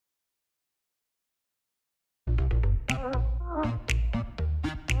Hey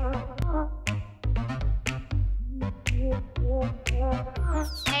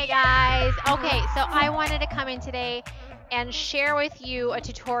guys, okay, so I wanted to come in today and share with you a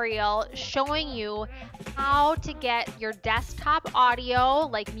tutorial showing you how to get your desktop audio,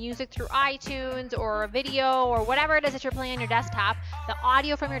 like music through iTunes or a video or whatever it is that you're playing on your desktop, the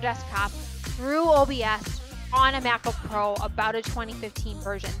audio from your desktop through OBS on a MacBook Pro, about a 2015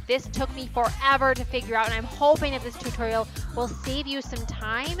 version. This took me forever to figure out, and I'm hoping that this tutorial will save you some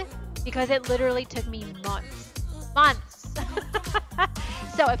time because it literally took me months.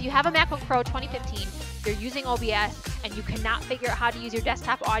 So if you have a MacBook Pro 2015, you're using OBS and you cannot figure out how to use your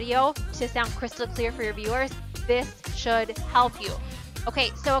desktop audio to sound crystal clear for your viewers, this should help you.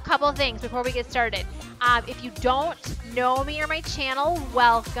 Okay, so a couple of things before we get started. If you don't know me or my channel,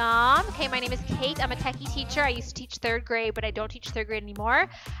 welcome. Okay, my name is Kate. I'm a techie teacher. I used to teach 3rd grade, but I don't teach 3rd grade anymore.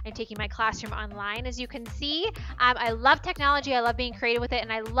 I'm taking my classroom online, as you can see. I love technology. I love being creative with it,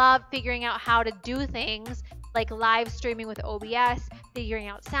 and I love figuring out how to do things like live streaming with OBS, figuring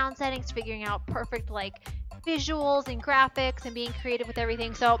out sound settings, figuring out perfect like visuals and graphics and being creative with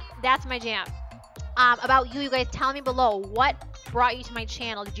everything. So that's my jam. About you guys, tell me below what brought you to my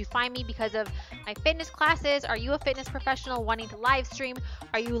channel. Did you find me because of my fitness classes? Are you a fitness professional wanting to live stream?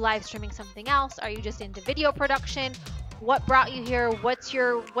 Are you live streaming something else? Are you just into video production? What brought you here? What's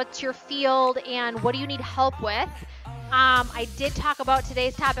your field, and what do you need help with? I did talk about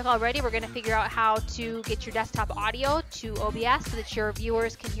today's topic already. We're going to figure out how to get your desktop audio to OBS so that your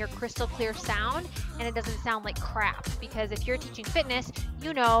viewers can hear crystal clear sound and it doesn't sound like crap. Because if you're teaching fitness,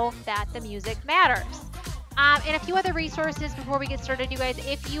 you know that the music matters. And a few other resources before we get started, you guys.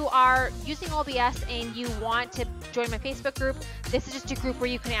 If you are using OBS and you want to join my Facebook group, this is just a group where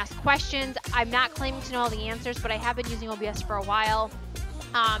you can ask questions. I'm not claiming to know all the answers, but I have been using OBS for a while.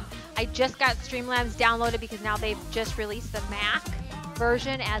 I just got Streamlabs downloaded because now they've just released the Mac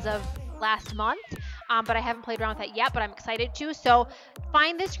version as of last month. But I haven't played around with that yet, but I'm excited to. So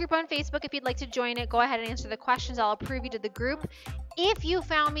find this group on Facebook if you'd like to join it. Go ahead and answer the questions. I'll approve you to the group. If you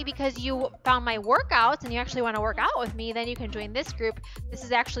found me because you found my workouts and you actually want to work out with me, then you can join this group. This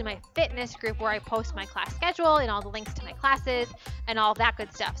is actually my fitness group where I post my class schedule and all the links to my classes and all that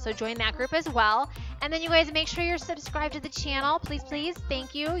good stuff. So join that group as well. And then you guys make sure you're subscribed to the channel. Please, please.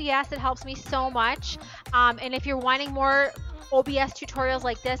 Thank you. Yes, it helps me so much. And if you're wanting more OBS tutorials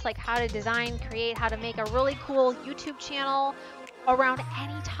like this, like how to design, create, how to make a really cool YouTube channel around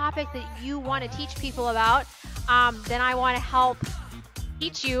any topic that you want to teach people about, then I want to help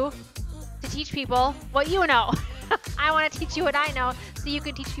teach you to teach people what you know. I want to teach you what I know so you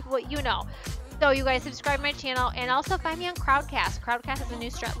can teach people what you know. So you guys subscribe to my channel and also find me on Crowdcast. Crowdcast is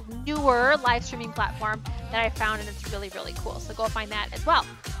a newer live streaming platform that I found, and it's really, really cool. So go find that as well.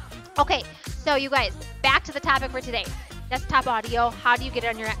 Okay, so you guys, back to the topic for today. Desktop audio. How do you get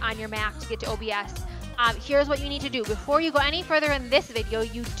it on your Mac to get to OBS? Here's what you need to do. Before you go any further in this video,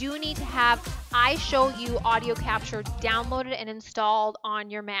 you do need to have 𝗍𝗠𝑢 Audio Capture downloaded and installed on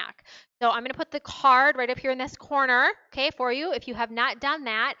your Mac. So I'm going to put the card right up here in this corner, okay, for you. If you have not done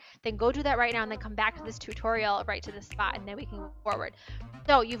that, then go do that right now and then come back to this tutorial right to this spot, and then we can move forward.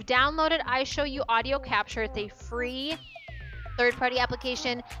 So you've downloaded 𝗍𝗠𝑢 Audio Capture. It's a free third-party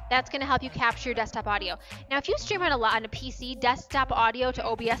application that's going to help you capture your desktop audio. Now, if you stream on a PC, desktop audio to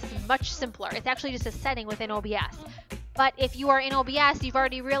OBS is much simpler. It's actually just a setting within OBS. But if you are in OBS, you've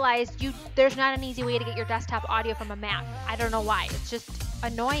already realized there's not an easy way to get your desktop audio from a Mac. I don't know why. It's just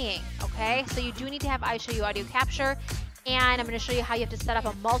annoying, okay? So you do need to have 𝗍𝗠𝑢 Audio Capture, and I'm going to show you how you have to set up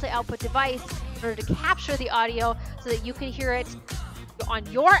a multi-output device in order to capture the audio so that you can hear it on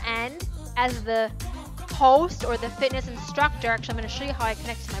your end as the host or the fitness instructor. Actually, I'm going to show you how I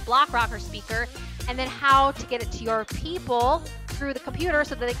connect to my block rocker speaker, and then how to get it to your people through the computer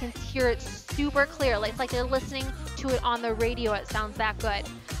so that they can hear it super clear. It's like they're listening to it on the radio. It sounds that good.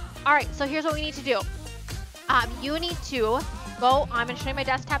 All right, so here's what we need to do. You need to go, I'm going to show you my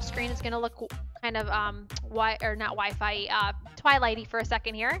desktop screen. It's going to look kind of Twilighty for a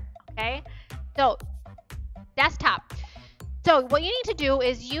second here. Okay, so desktop. So what you need to do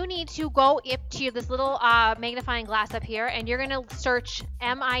is you need to go up to this little magnifying glass up here, and you're going to search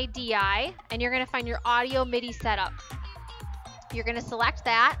MIDI, and you're going to find your audio MIDI setup. You're going to select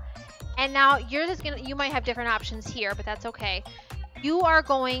that, and now you might have different options here, but that's okay. You are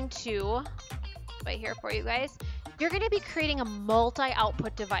going to, right here for you guys, you're going to be creating a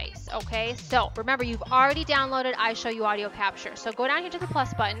multi-output device, okay? So remember, you've already downloaded 𝗍𝗠𝑢 Audio Capture. So go down here to the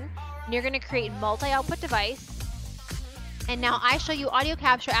plus button, and you're going to create multi-output device. And now 𝗍𝗠𝑢 Audio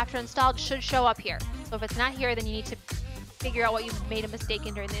Capture, after installed, should show up here. So if it's not here, then you need to figure out what you made a mistake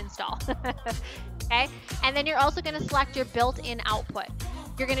in during the install. okay? And then you're also going to select your built-in output.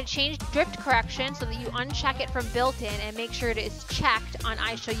 You're going to change drift correction so that you uncheck it from built-in and make sure it is checked on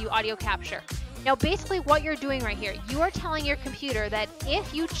iShowU Audio Capture. Now basically what you're doing right here, you are telling your computer that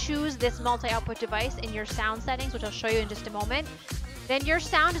if you choose this multi-output device in your sound settings, which I'll show you in just a moment, then your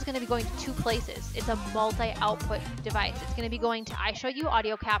sound is going to be going to two places. It's a multi-output device. It's going to be going to iShowU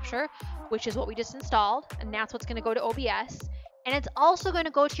Audio Capture, which is what we just installed, and that's what's going to go to OBS. And it's also going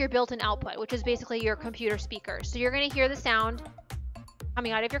to go to your built-in output, which is basically your computer speakers. So you're going to hear the sound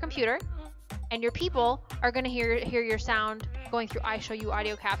coming out of your computer, and your people are going to hear your sound going through iShowU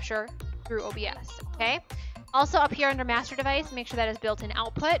Audio Capture through OBS, okay? Also up here under master device, make sure that is built-in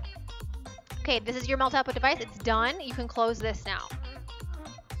output. Okay, this is your multi-output device. It's done. You can close this now.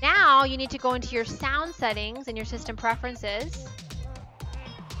 Now you need to go into your sound settings and your system preferences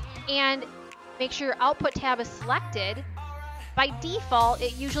and make sure your output tab is selected. By default,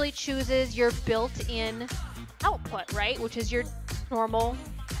 it usually chooses your built-in output, right? Which is your normal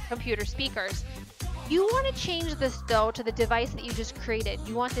computer speakers. You want to change this though to the device that you just created.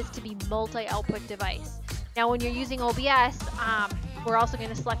 You want this to be multi-output device. Now when you're using OBS, we're also going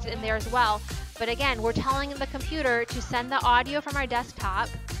to select it in there as well. But again, we're telling the computer to send the audio from our desktop,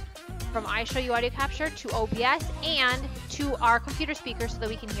 from iShowU Audio Capture to OBS and to our computer speakers so that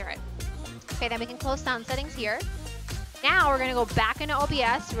we can hear it. Okay, then we can close sound settings here. Now we're going to go back into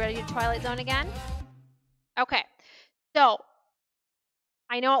OBS. Ready to Twilight Zone again? Okay, so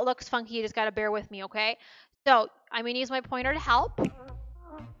I know it looks funky. You just got to bear with me, okay? So I'm going to use my pointer to help.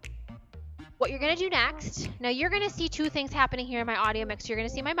 What you're going to do next, now you're going to see two things happening here in my audio mix. You're going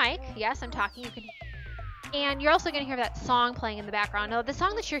to see my mic. Yes, I'm talking. You can, and you're also going to hear that song playing in the background. Now, the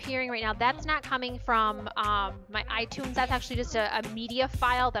song that you're hearing right now, that's not coming from my iTunes. That's actually just a media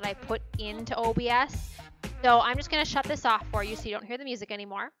file that I put into OBS. So I'm just going to shut this off for you so you don't hear the music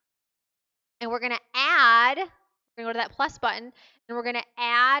anymore. And we're going to add, we're going to go to that plus button, and we're going to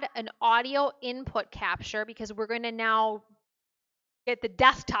add an audio input capture because we're going to now get the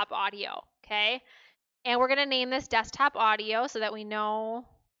desktop audio, okay? And we're going to name this desktop audio so that we know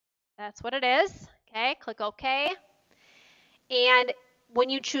that's what it is, okay? Click OK. And when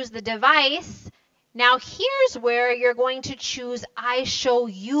you choose the device, now here's where you're going to choose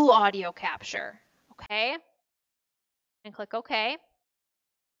iShowU Audio Capture, okay? And click OK.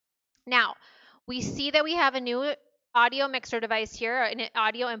 Now, we see that we have a new audio mixer device here, an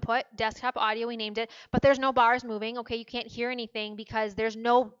audio input, desktop audio, we named it, but there's no bars moving, okay? You can't hear anything because there's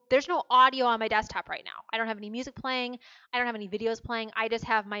no audio on my desktop right now. I don't have any music playing. I don't have any videos playing. I just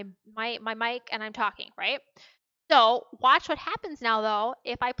have my mic and I'm talking, right? So watch what happens now, though,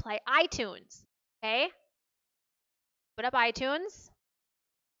 if I play iTunes, okay? Put up iTunes.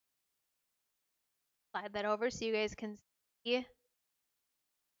 Slide that over so you guys can see.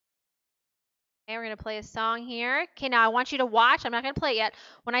 Okay, we're going to play a song here. Okay, now I want you to watch. I'm not going to play it yet.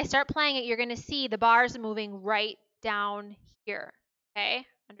 When I start playing it, you're going to see the bars moving right down here. Okay,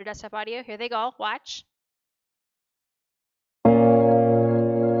 under desktop audio. Here they go. Watch. Okay,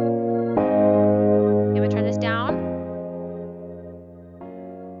 I'm going to turn this down.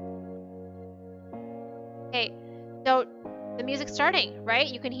 Okay, so the music's starting, right?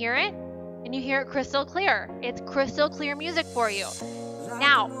 You can hear it, and you hear it crystal clear. It's crystal clear music for you.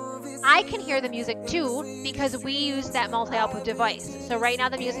 Now, I can hear the music too because we use that multi-output device. So right now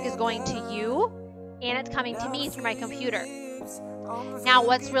the music is going to you and it's coming to me through my computer. Now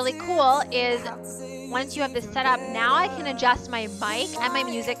what's really cool is once you have this set up, now I can adjust my mic and my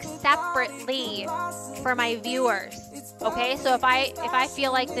music separately for my viewers. Okay, so if I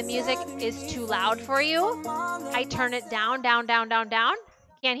feel like the music is too loud for you, I turn it down, down, down, down, down.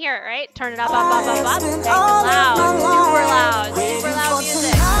 Can't hear it, right? Turn it up, up, up, up, up. Nice and loud, super loud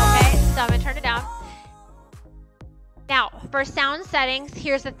music. Okay, so I'm gonna turn it down. Now, for sound settings,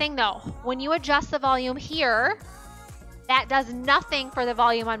 here's the thing though. When you adjust the volume here, that does nothing for the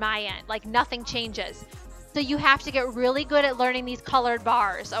volume on my end. Like nothing changes. So you have to get really good at learning these colored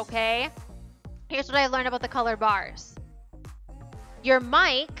bars, okay? Here's what I learned about the colored bars. Your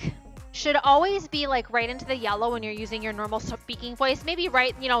mic should always be like right into the yellow when you're using your normal speaking voice, maybe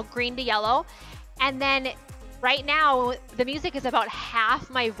right, green to yellow. And then right now the music is about half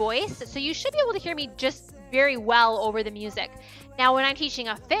my voice. So you should be able to hear me just very well over the music. Now, when I'm teaching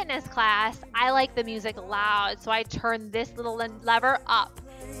a fitness class, I like the music loud. So I turn this little lever up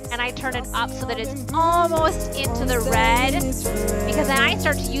and I turn it up so that it's almost into the red, because then I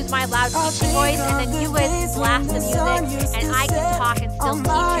start to use my loud teaching voice and then you guys blast the music and I can talk and still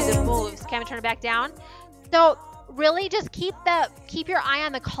teach you the moves. Okay, I'm gonna turn it back down. So really just keep your eye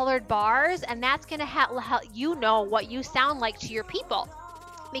on the colored bars, and that's gonna help you know what you sound like to your people.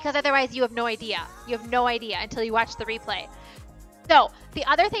 because otherwise you have no idea. You have no idea until you watch the replay. So the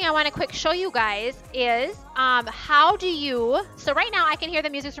other thing I want to quick show you guys is how do you, so right now I can hear the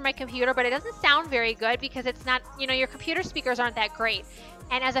music through my computer, but it doesn't sound very good because it's not, you know, your computer speakers aren't that great.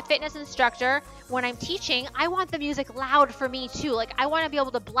 And as a fitness instructor, when I'm teaching, I want the music loud for me too. Like I want to be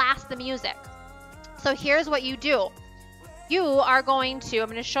able to blast the music. So here's what you do. You are going to, I'm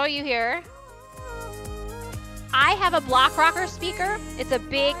going to show you here. I have a block rocker speaker. It's a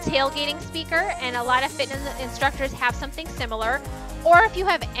big tailgating speaker, and a lot of fitness instructors have something similar. Or if you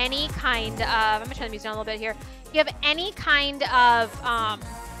have any kind of, I'm going to turn the music down a little bit here. If you have any kind of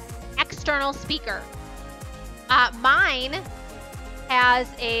external speaker. Mine has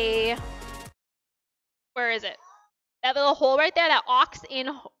a, where is it? That little hole right there, that aux in,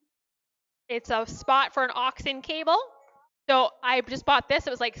 it's a spot for an aux in cable. So I just bought this. It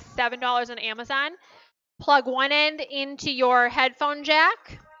was like $7 on Amazon. Plug one end into your headphone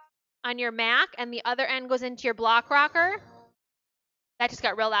jack on your Mac, and the other end goes into your block rocker. That just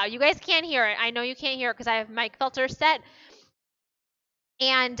got real loud. You guys can't hear it. I know you can't hear it because I have mic filters set.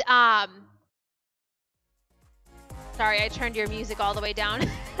 And, sorry, I turned your music all the way down.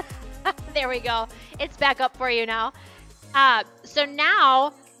 There we go. It's back up for you now. So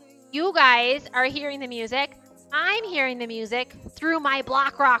now you guys are hearing the music. I'm hearing the music through my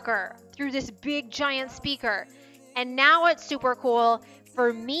block rocker, through this big giant speaker. And now what's super cool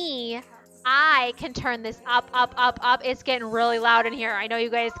for me, I can turn this up, up, up, up. It's getting really loud in here. I know you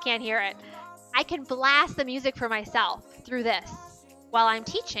guys can't hear it. I can blast the music for myself through this while I'm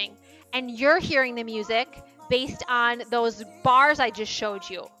teaching. And you're hearing the music based on those bars I just showed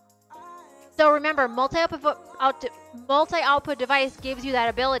you. So remember, multi-output device gives you that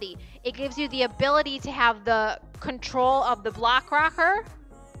ability. It gives you the ability to have the control of the block rocker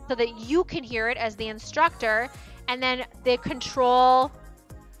so that you can hear it as the instructor, and then the control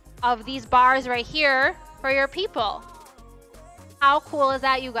of these bars right here for your people. How cool is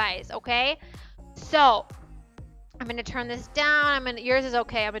that, you guys? Okay, so I'm gonna turn this down. Yours is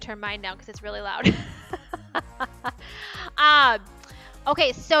okay. I'm gonna turn mine down because it's really loud.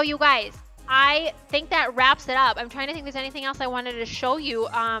 Okay, so you guys, I think that wraps it up. I'm trying to think if there's anything else I wanted to show you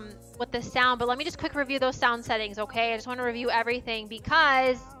with the sound, but let me just quick review those sound settings, okay? I just want to review everything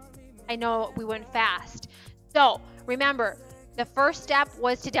because I know we went fast. So remember, the first step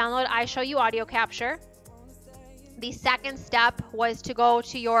was to download 𝗟𝗍𝑢 Audio Capture. The second step was to go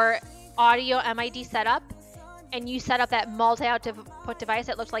to your audio MID setup, and you set up that multi-output device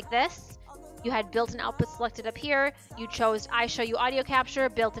that looks like this. You had built-in output selected up here. You chose 𝗟𝗍𝑢 Audio Capture,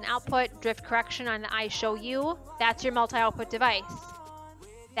 built-in output, drift correction on the 𝗟𝗍𝑢. That's your multi-output device.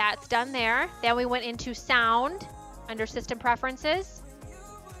 That's done there. Then we went into sound under system preferences.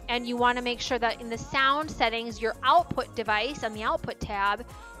 And you want to make sure that in the sound settings, your output device on the output tab,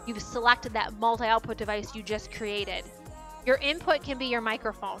 you've selected that multi-output device you just created. Your input can be your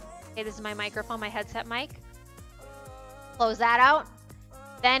microphone. Okay, this is my microphone, my headset mic. Close that out.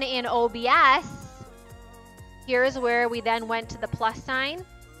 Then in OBS, here's where we then went to the plus sign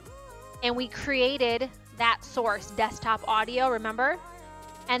and we created that source, desktop audio, remember?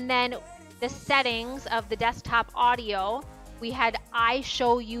 And then the settings of the desktop audio, we had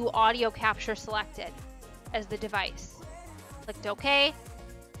𝗟𝗍𝑢 Audio Capture selected as the device. Clicked OK.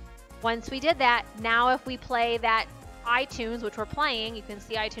 Once we did that, now if we play that iTunes, which we're playing, you can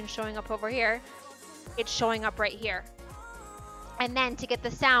see iTunes showing up over here. It's showing up right here. And then to get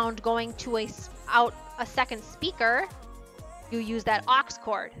the sound going to a second speaker, you use that aux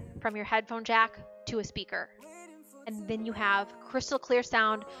cord from your headphone jack to a speaker. And then you have crystal clear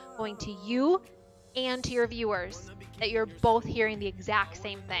sound going to you and to your viewers, that you're both hearing the exact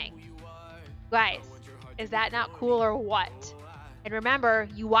same thing. Guys, is that not cool or what? And remember,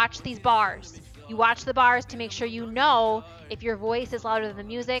 you watch these bars. You watch the bars to make sure you know if your voice is louder than the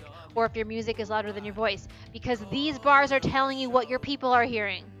music or if your music is louder than your voice, because these bars are telling you what your people are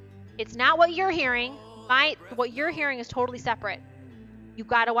hearing. It's not what you're hearing. What you're hearing is totally separate. You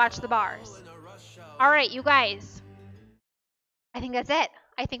got to watch the bars. All right, you guys. I think that's it.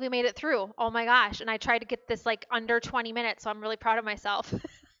 I think we made it through. Oh my gosh. And I tried to get this like under 20 minutes, so I'm really proud of myself.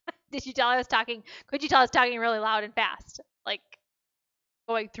 Did you tell I was talking? Could you tell I was talking really loud and fast? Like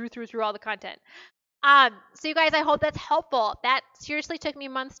going through all the content. So you guys, I hope that's helpful. That seriously took me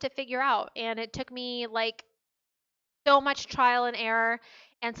months to figure out, and it took me like so much trial and error.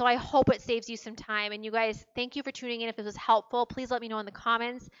 And so I hope it saves you some time. And you guys, thank you for tuning in. If this was helpful, please let me know in the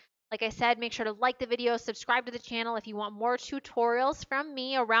comments. Like I said, make sure to like the video, subscribe to the channel if you want more tutorials from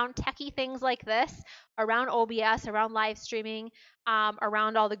me around techie things like this, around OBS, around live streaming,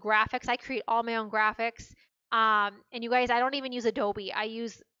 around all the graphics. I create all my own graphics. And you guys, I don't even use Adobe. I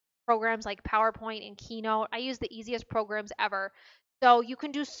use programs like PowerPoint and Keynote. I use the easiest programs ever. So you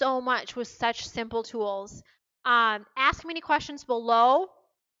can do so much with such simple tools. Ask me any questions below.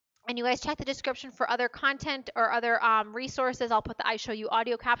 And you guys check the description for other content or other resources. I'll put the iShowU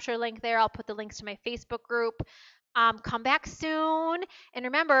audio capture link there. I'll put the links to my Facebook group. Come back soon. And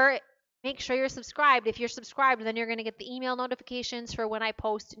remember, make sure you're subscribed. If you're subscribed, then you're going to get the email notifications for when I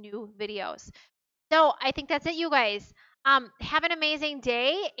post new videos. So I think that's it, you guys. Have an amazing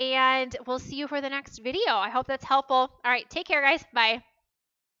day, and we'll see you for the next video. I hope that's helpful. All right, take care, guys. Bye.